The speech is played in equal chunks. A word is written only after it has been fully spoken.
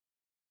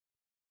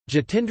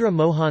Jatindra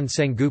Mohan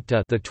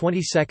Sengupta, the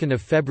 22nd of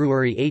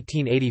February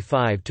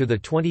 1885 to the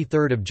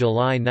 23rd of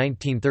July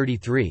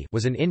 1933,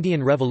 was an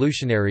Indian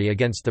revolutionary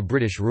against the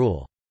British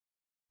rule.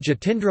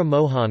 Jatindra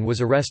Mohan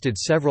was arrested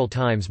several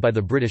times by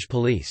the British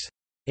police.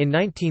 In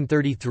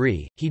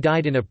 1933, he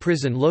died in a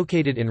prison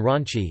located in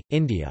Ranchi,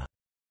 India.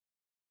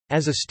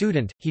 As a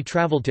student, he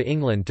travelled to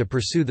England to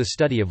pursue the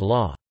study of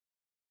law.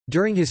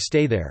 During his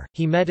stay there,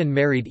 he met and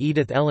married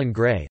Edith Ellen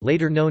Gray,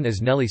 later known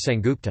as Nellie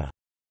Sengupta.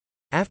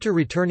 After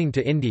returning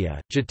to India,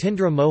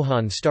 Jatindra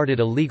Mohan started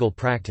a legal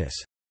practice.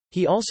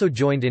 He also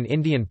joined in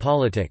Indian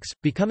politics,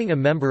 becoming a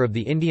member of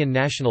the Indian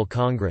National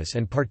Congress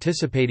and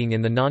participating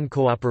in the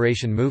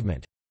non-cooperation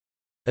movement.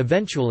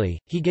 Eventually,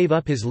 he gave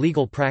up his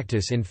legal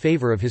practice in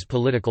favour of his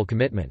political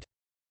commitment.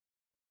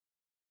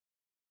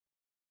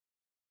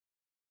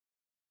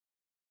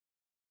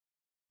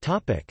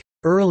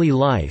 Early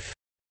life.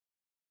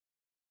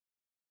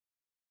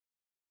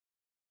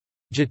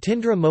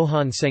 Jatindra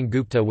Mohan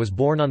Sengupta was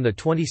born on the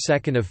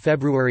 22nd of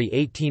February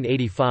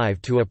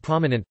 1885 to a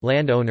prominent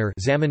landowner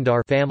zamindar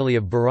family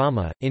of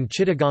Barama in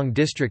Chittagong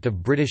district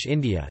of British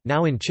India,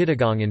 now in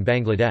Chittagong in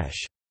Bangladesh.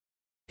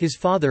 His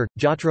father,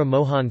 Jatindra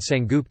Mohan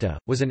Sengupta,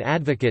 was an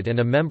advocate and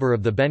a member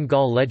of the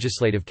Bengal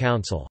Legislative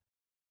Council.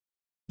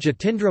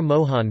 Jatindra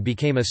Mohan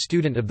became a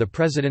student of the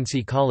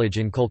Presidency College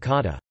in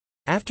Kolkata.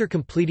 After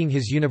completing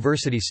his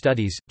university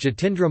studies,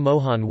 Jatindra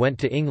Mohan went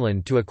to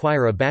England to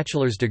acquire a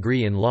bachelor's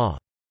degree in law.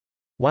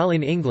 While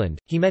in England,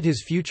 he met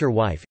his future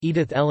wife,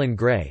 Edith Ellen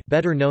Gray,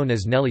 better known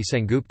as Nellie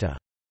Sengupta.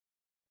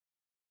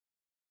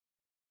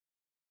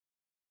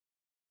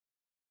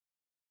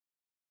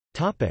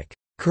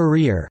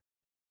 Career.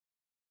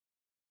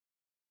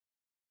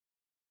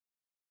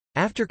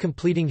 After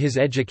completing his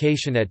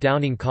education at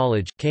Downing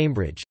College,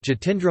 Cambridge,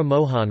 Jatindra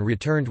Mohan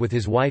returned with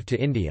his wife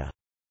to India.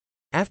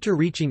 After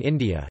reaching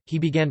India, he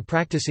began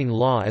practicing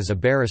law as a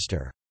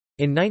barrister.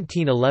 In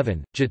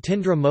 1911,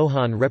 Jatindra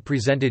Mohan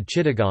represented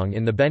Chittagong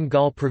in the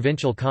Bengal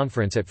Provincial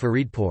Conference at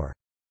Faridpur.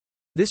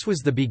 This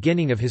was the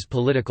beginning of his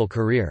political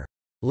career.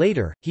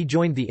 Later, he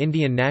joined the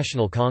Indian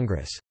National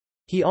Congress.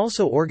 He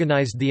also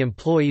organised the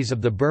employees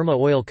of the Burma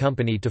Oil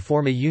Company to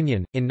form a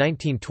union. In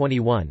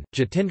 1921,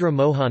 Jatindra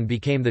Mohan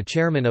became the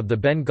chairman of the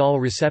Bengal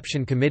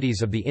Reception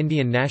Committees of the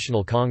Indian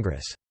National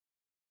Congress.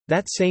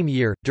 That same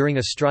year, during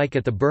a strike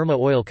at the Burma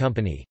Oil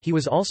Company, he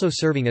was also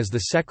serving as the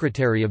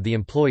secretary of the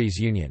Employees'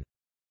 Union.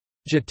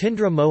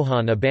 Jatindra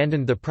Mohan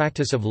abandoned the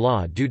practice of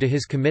law due to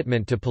his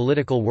commitment to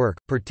political work,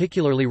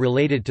 particularly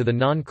related to the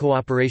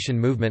non-cooperation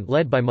movement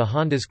led by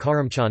Mohandas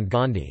Karamchand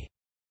Gandhi.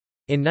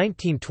 In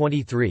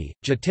 1923,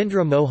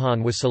 Jatindra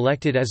Mohan was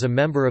selected as a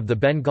member of the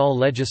Bengal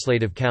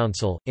Legislative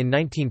Council. In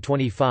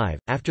 1925,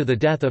 after the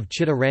death of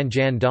Chitta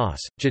Ranjan Das,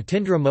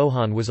 Jatindra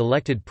Mohan was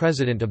elected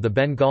president of the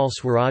Bengal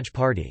Swaraj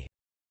Party.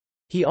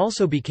 He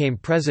also became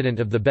president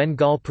of the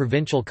Bengal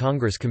Provincial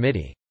Congress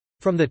Committee.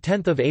 From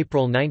 10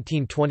 April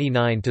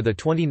 1929 to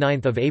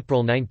 29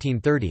 April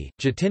 1930,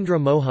 Jatindra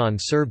Mohan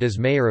served as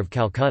mayor of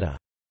Calcutta.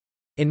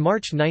 In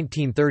March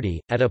 1930,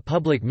 at a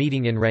public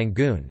meeting in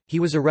Rangoon, he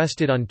was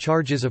arrested on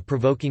charges of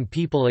provoking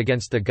people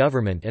against the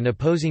government and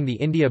opposing the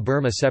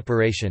India-Burma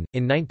separation.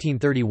 In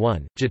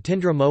 1931,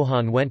 Jatindra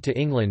Mohan went to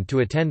England to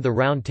attend the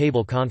Round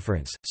Table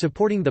Conference,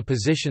 supporting the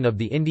position of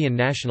the Indian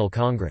National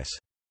Congress.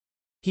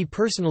 He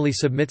personally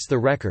submits the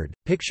record,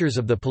 pictures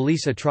of the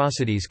police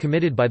atrocities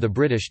committed by the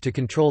British to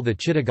control the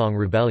Chittagong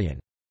rebellion.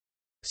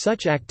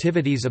 Such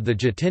activities of the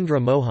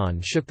Jatindra Mohan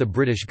shook the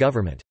British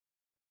government.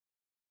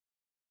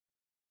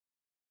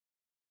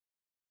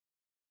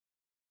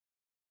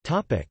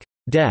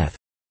 Death.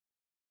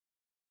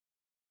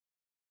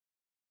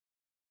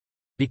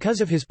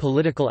 Because of his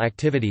political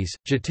activities,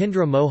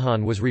 Jatindra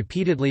Mohan was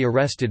repeatedly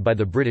arrested by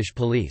the British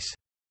police.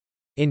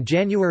 In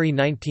January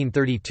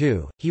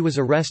 1932, he was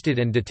arrested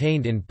and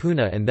detained in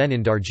Pune and then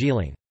in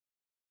Darjeeling.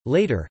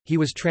 Later, he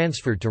was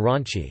transferred to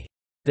Ranchi.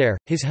 There,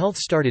 his health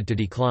started to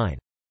decline.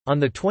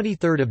 On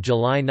 23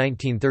 July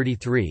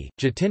 1933,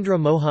 Jatindra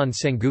Mohan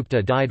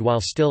Sengupta died while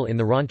still in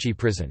the Ranchi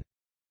prison.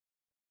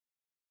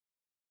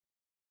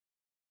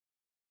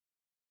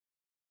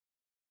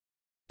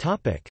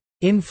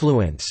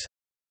 Influence.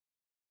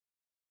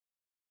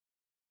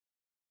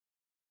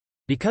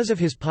 Because of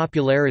his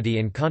popularity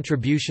and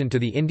contribution to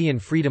the Indian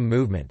freedom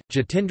movement,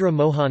 Jatindra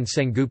Mohan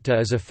Sengupta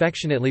is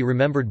affectionately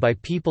remembered by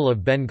people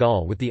of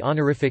Bengal with the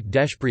honorific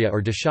Deshpriya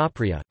or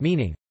Deshapriya,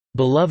 meaning,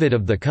 beloved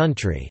of the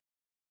country.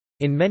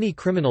 In many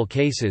criminal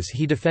cases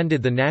he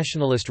defended the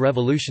nationalist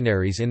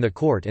revolutionaries in the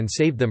court and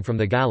saved them from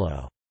the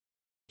gallows.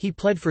 He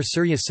pled for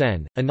Surya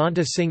Sen,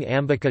 Ananta Singh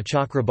Ambika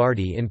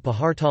Chakrabarti in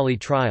Pahartali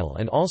trial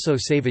and also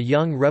save a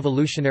young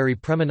revolutionary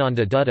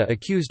Premananda Dutta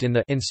accused in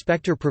the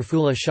Inspector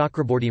Prafulla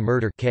Chakraborty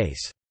murder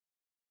case.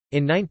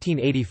 In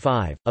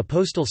 1985, a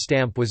postal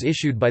stamp was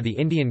issued by the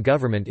Indian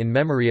government in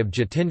memory of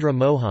Jatindra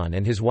Mohan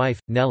and his wife,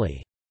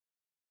 Nellie.